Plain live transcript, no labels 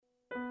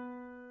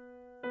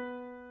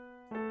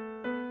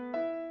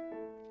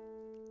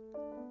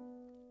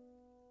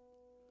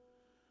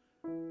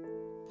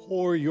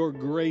Pour your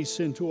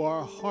grace into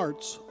our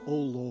hearts, O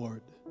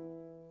Lord,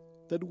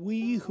 that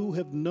we who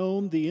have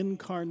known the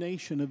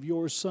incarnation of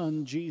your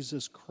Son,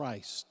 Jesus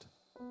Christ,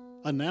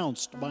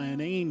 announced by an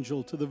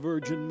angel to the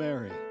Virgin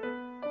Mary,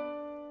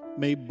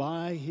 may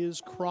by his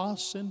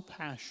cross and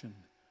passion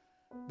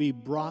be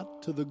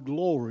brought to the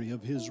glory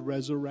of his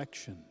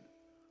resurrection,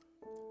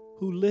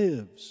 who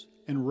lives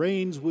and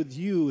reigns with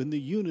you in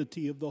the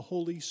unity of the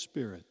Holy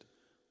Spirit,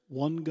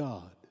 one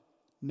God,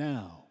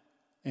 now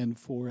and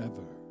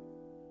forever.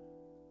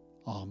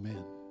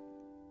 Amen.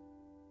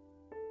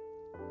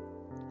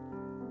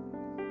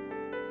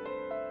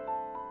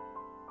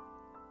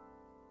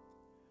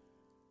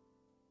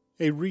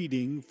 A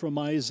reading from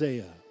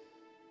Isaiah.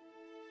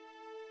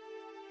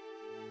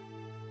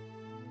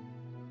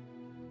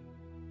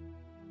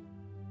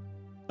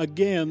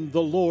 Again,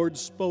 the Lord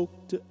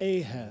spoke to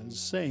Ahaz,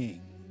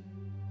 saying,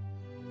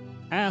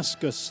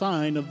 Ask a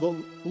sign of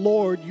the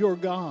Lord your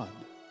God.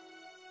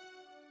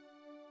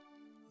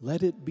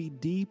 Let it be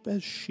deep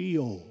as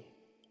Sheol,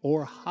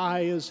 or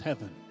high as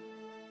heaven.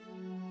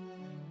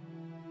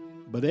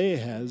 But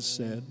Ahaz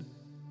said,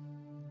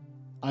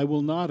 I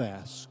will not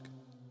ask,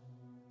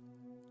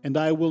 and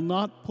I will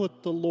not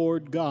put the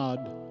Lord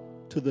God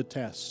to the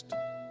test.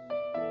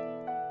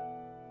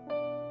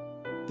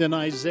 Then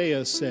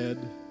Isaiah said,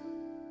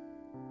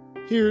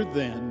 Hear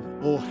then,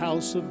 O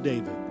house of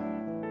David.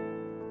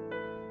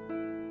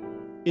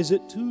 Is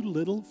it too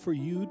little for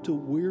you to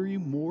weary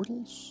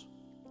mortals,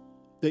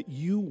 that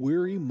you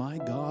weary my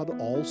God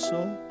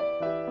also?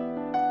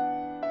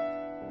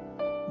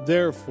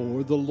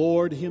 Therefore the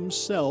Lord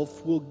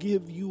himself will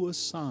give you a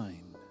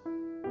sign.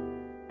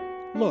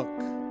 Look,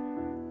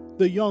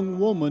 the young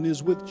woman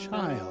is with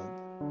child,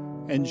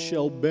 and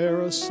shall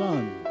bear a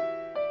son,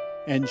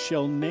 and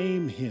shall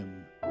name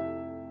him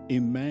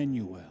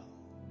Emmanuel.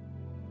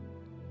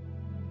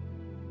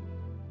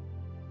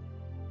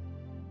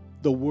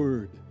 The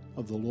word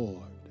of the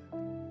Lord.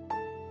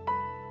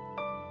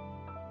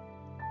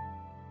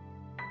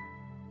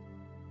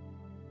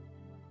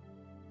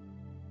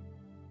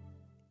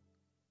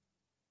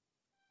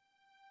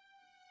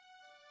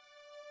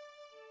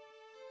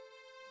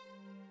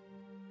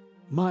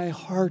 My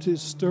heart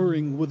is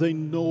stirring with a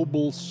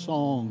noble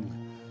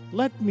song.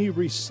 Let me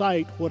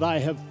recite what I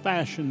have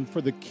fashioned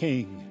for the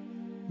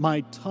King.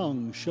 My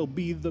tongue shall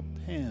be the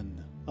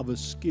pen of a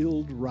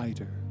skilled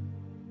writer.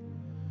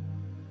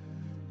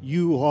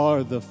 You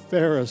are the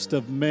fairest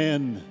of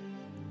men.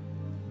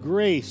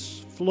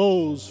 Grace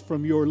flows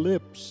from your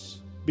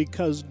lips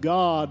because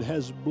God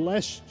has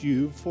blessed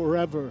you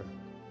forever.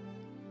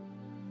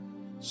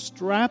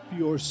 Strap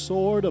your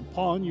sword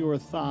upon your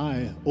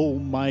thigh, O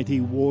mighty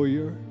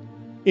warrior,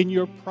 in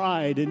your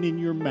pride and in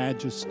your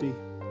majesty.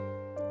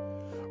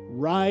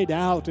 Ride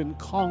out and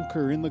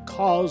conquer in the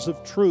cause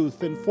of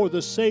truth and for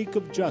the sake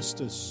of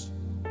justice.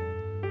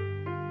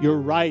 Your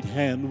right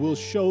hand will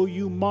show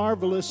you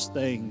marvelous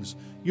things.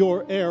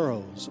 Your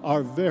arrows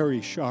are very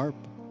sharp,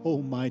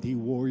 O mighty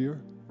warrior.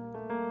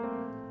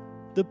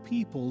 The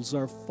peoples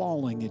are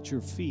falling at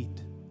your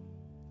feet,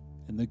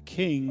 and the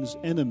king's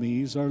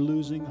enemies are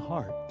losing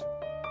heart.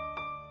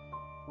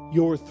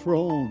 Your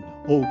throne,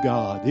 O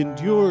God,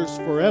 endures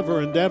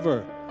forever and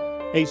ever.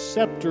 A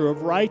scepter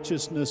of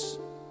righteousness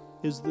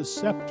is the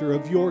scepter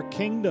of your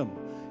kingdom.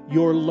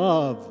 Your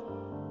love,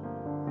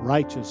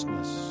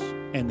 righteousness,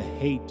 and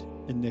hate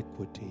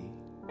iniquity.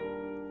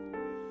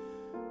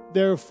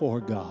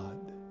 Therefore,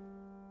 God,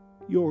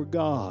 your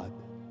God,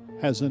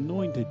 has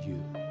anointed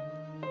you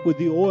with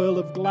the oil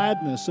of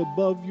gladness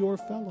above your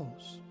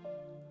fellows.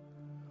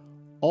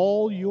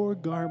 All your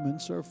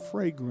garments are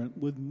fragrant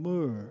with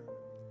myrrh,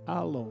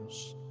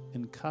 aloes,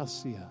 and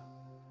cassia,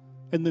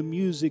 and the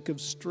music of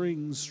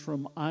strings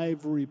from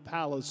ivory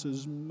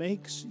palaces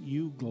makes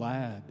you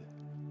glad.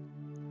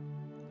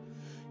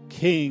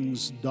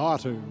 Kings'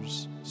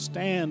 daughters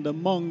stand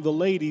among the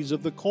ladies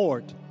of the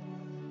court.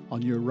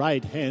 On your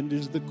right hand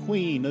is the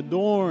queen,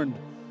 adorned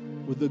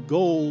with the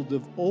gold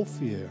of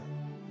Ophir.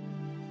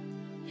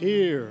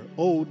 Hear,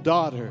 O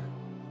daughter,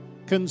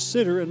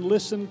 consider and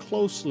listen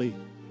closely.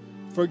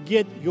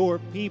 Forget your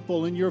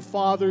people and your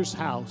father's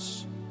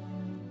house.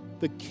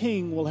 The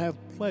king will have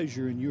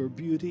pleasure in your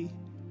beauty.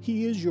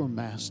 He is your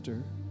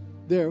master.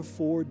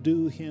 Therefore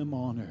do him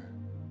honor.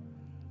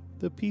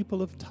 The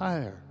people of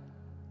Tyre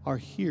are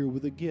here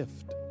with a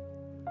gift.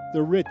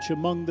 The rich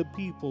among the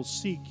people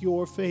seek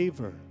your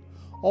favor.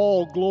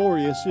 All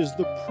glorious is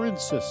the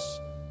princess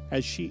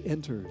as she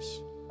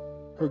enters.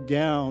 Her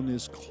gown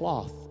is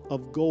cloth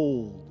of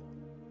gold.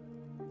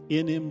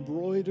 In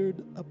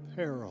embroidered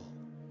apparel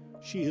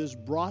she is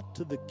brought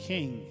to the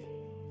king.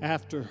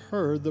 After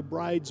her the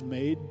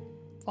bridesmaid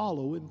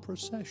follow in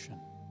procession.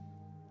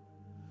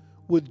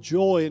 With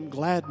joy and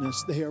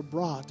gladness they are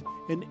brought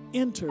and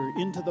enter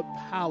into the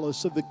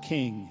palace of the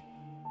king.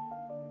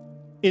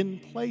 In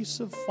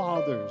place of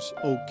fathers,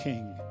 O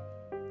king,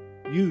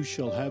 you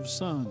shall have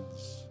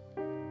sons.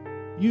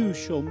 You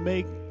shall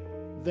make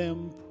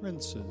them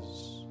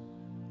princes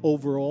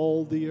over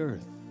all the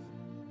earth.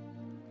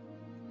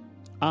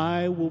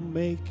 I will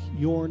make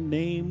your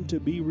name to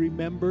be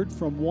remembered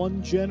from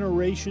one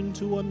generation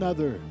to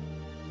another.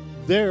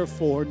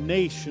 Therefore,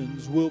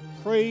 nations will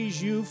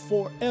praise you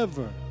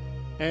forever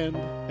and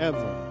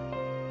ever.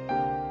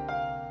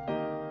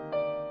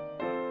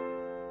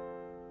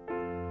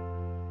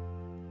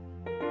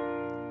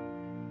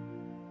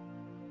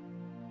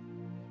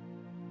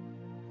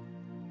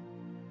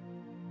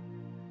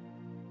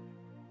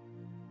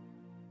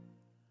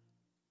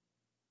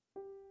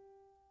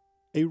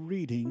 A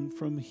reading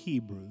from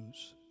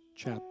Hebrews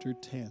chapter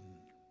 10.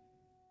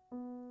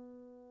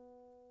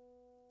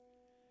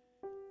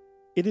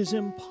 It is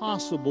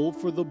impossible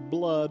for the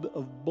blood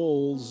of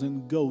bulls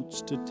and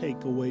goats to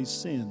take away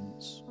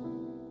sins.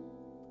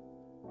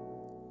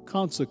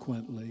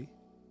 Consequently,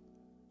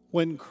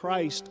 when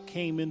Christ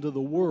came into the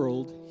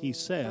world, he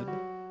said,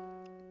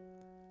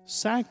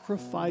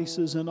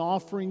 "Sacrifices and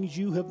offerings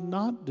you have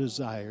not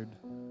desired,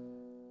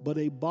 but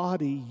a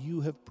body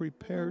you have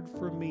prepared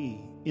for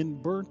me.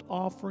 In burnt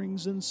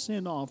offerings and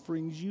sin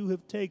offerings you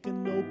have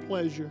taken no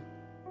pleasure."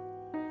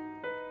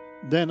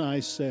 Then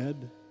I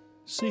said,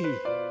 "See,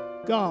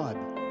 God,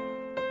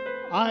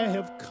 I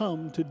have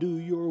come to do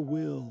your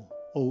will,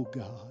 O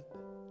God.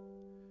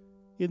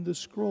 In the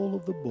scroll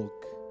of the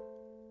book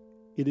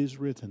it is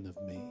written of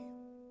me."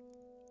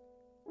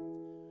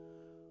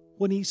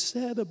 When he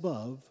said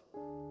above,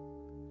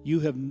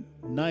 "You have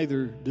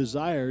neither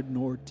desired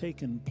nor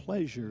taken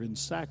pleasure in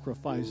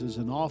sacrifices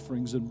and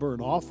offerings and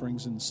burnt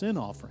offerings and sin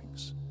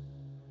offerings.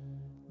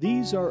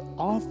 These are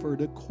offered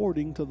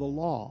according to the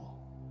law."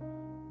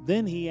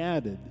 Then he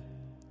added,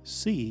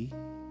 "See,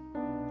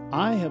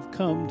 I have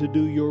come to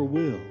do your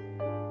will."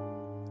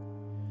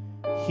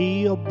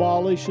 He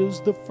abolishes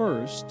the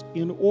first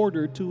in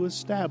order to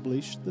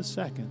establish the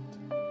second.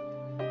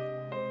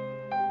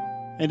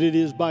 And it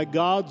is by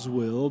God's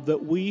will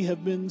that we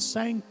have been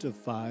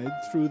sanctified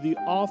through the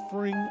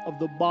offering of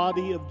the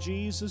body of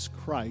Jesus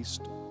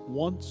Christ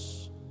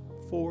once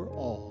for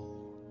all.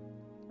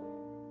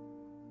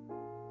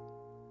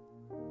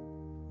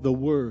 The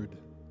word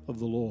of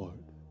the Lord.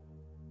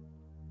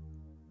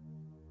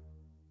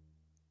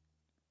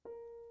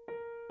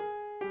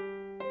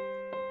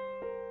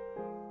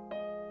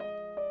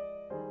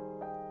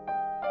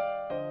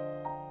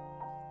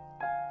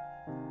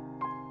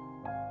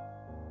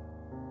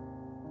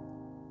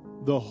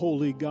 The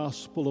Holy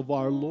Gospel of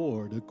our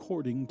Lord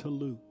according to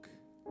Luke,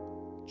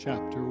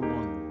 chapter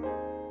 1.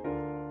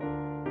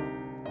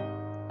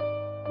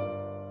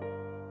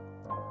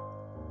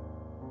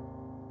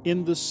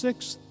 In the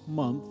 6th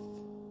month,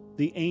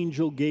 the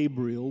angel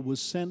Gabriel was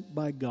sent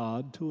by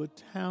God to a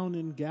town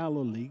in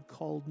Galilee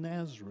called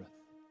Nazareth,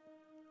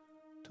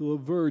 to a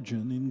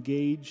virgin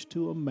engaged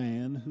to a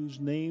man whose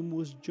name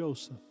was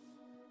Joseph,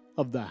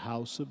 of the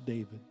house of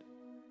David.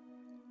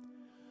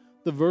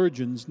 The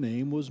virgin's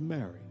name was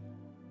Mary.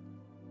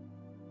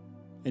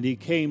 And he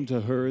came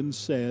to her and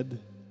said,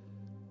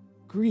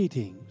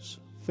 "Greetings,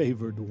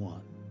 favored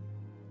one.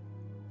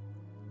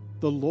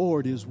 The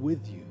Lord is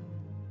with you."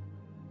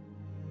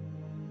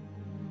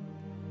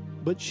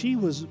 But she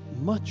was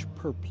much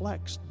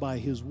perplexed by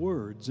his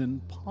words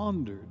and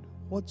pondered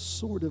what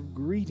sort of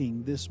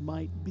greeting this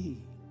might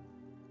be.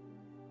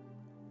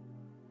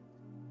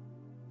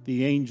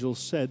 The angel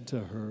said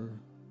to her,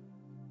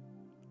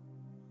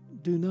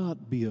 "Do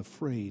not be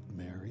afraid,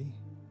 Mary,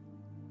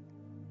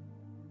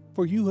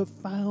 for you have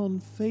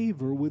found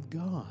favor with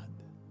God.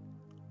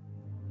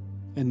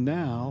 And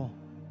now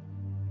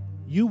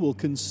you will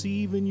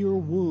conceive in your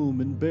womb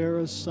and bear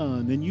a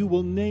son, and you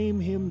will name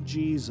him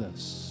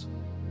Jesus.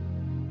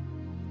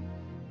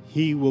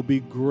 He will be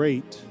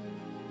great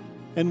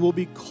and will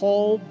be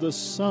called the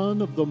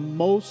Son of the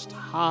Most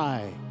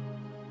High.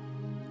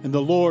 And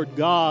the Lord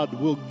God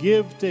will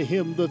give to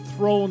him the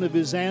throne of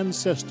his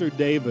ancestor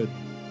David.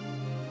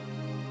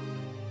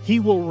 He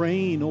will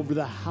reign over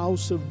the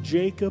house of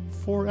Jacob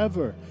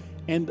forever,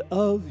 and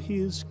of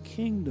his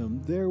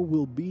kingdom there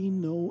will be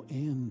no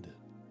end."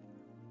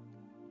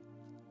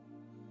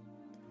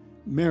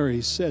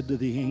 Mary said to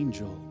the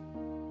angel,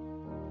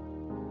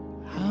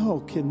 "How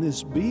can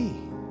this be,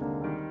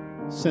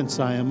 since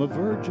I am a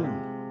virgin?"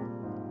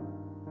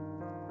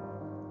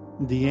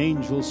 The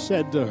angel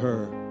said to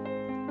her,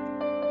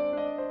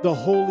 "The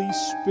Holy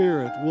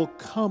Spirit will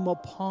come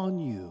upon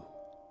you,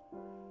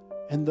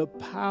 and the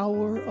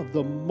power of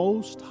the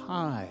Most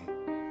High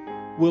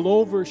will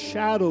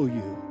overshadow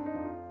you.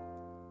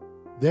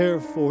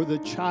 Therefore, the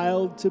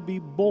child to be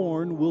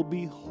born will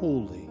be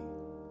holy.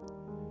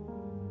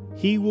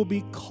 He will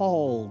be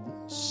called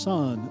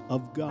Son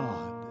of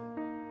God.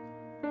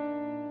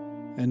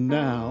 And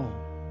now,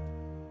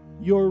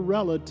 your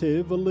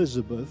relative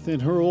Elizabeth, in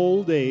her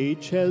old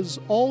age, has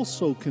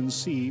also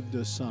conceived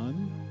a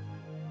son,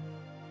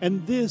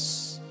 and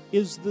this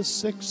is the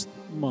 6th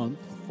month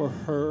for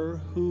her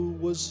who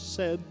was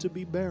said to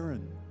be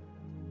barren.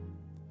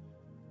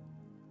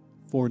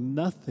 For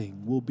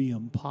nothing will be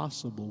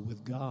impossible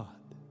with God."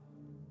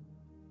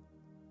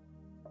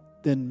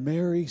 Then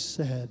Mary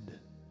said,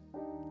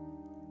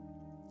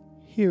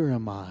 "Here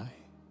am I.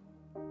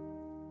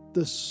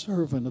 the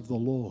servant of the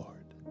Lord.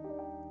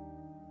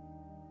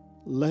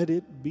 Let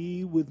it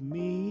be with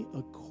me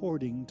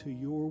according to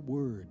your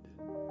word.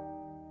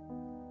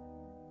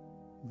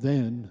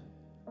 Then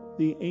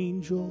the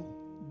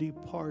angel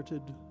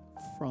departed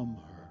from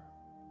her.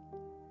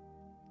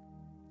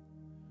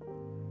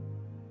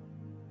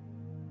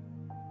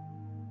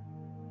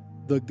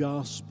 The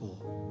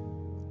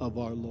gospel of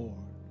our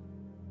Lord.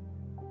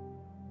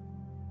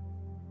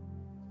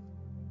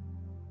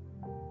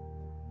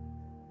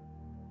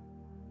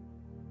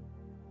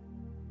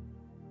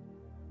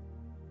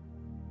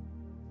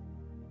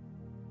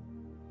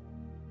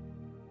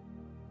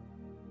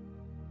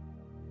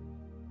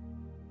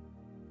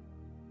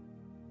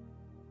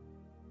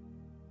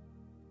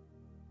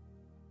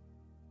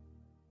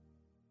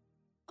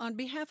 On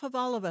behalf of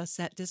all of us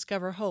at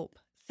Discover Hope,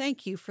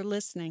 thank you for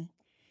listening.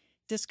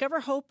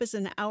 Discover Hope is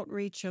an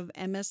outreach of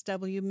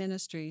MSW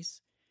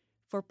Ministries.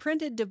 For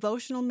printed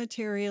devotional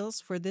materials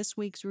for this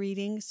week's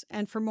readings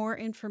and for more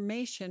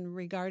information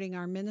regarding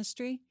our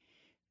ministry,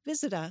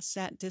 visit us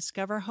at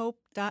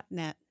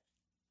discoverhope.net.